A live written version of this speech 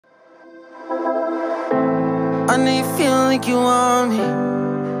and you feel like you want me,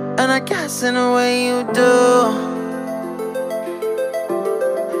 and I guess in a way you do.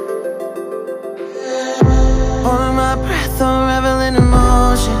 Holding my breath, unraveling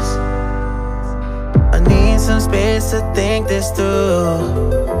emotions. I need some space to think this through.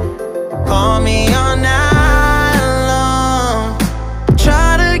 Call me all night long.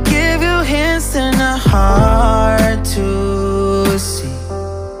 Try to give you hints and a hard to see.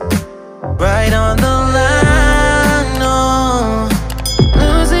 Right on the line, no.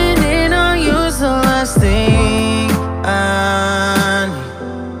 Losing it on you's the last thing I need.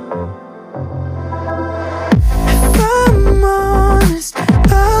 If I'm honest,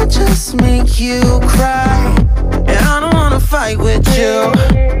 I'll just make you cry. And I don't wanna fight with you,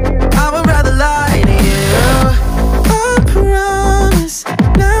 I would rather lie to you. I promise,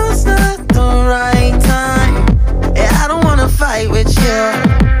 now's not the right time. Yeah, I don't wanna fight with you,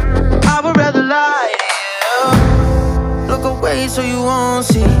 I would rather lie to you. Look away so you won't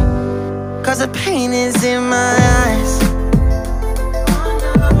see, 'cause the pain is in my eyes.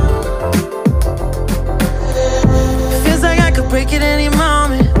 Feels like I could break at any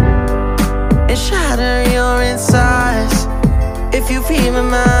moment and shatter your insides. If you read my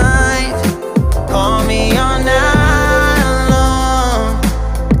mind, call me all night long.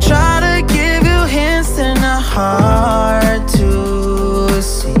 Try to give you hints and a hard to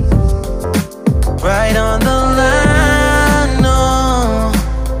see. Right on the line, no.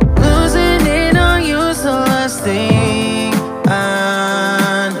 Losing it on you's the last thing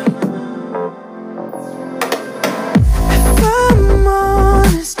I need. If I'm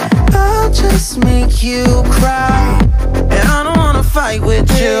honest, I'll just make you cry. And I don't wanna fight with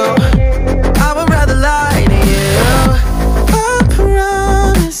you, I would rather lie to you. I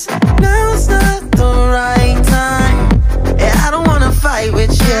promise, now's not the right time. Yeah, I don't wanna fight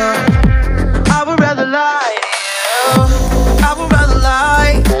with you, I would rather lie to you. I would rather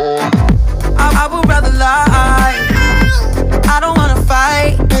lie, I would rather lie. I don't wanna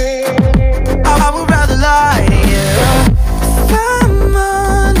fight, I would rather lie to you. If I'm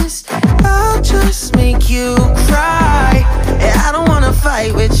honest, I'll just make you cry. Yeah, I don't wanna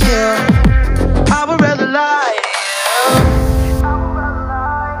fight with you, I would rather lie to you.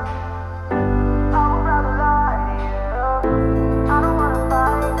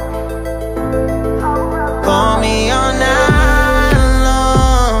 Call me all night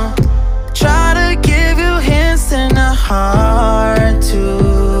long. Try to give you hints and a hard to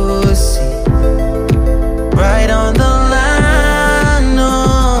see. Right on the line, no.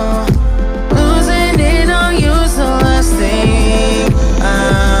 Losing it on you's the last thing I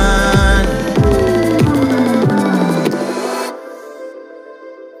need.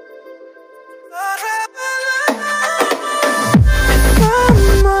 If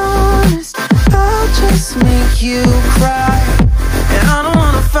I'm honest, I'll just make you cry. And I don't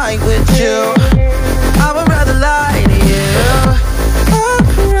wanna fight with you,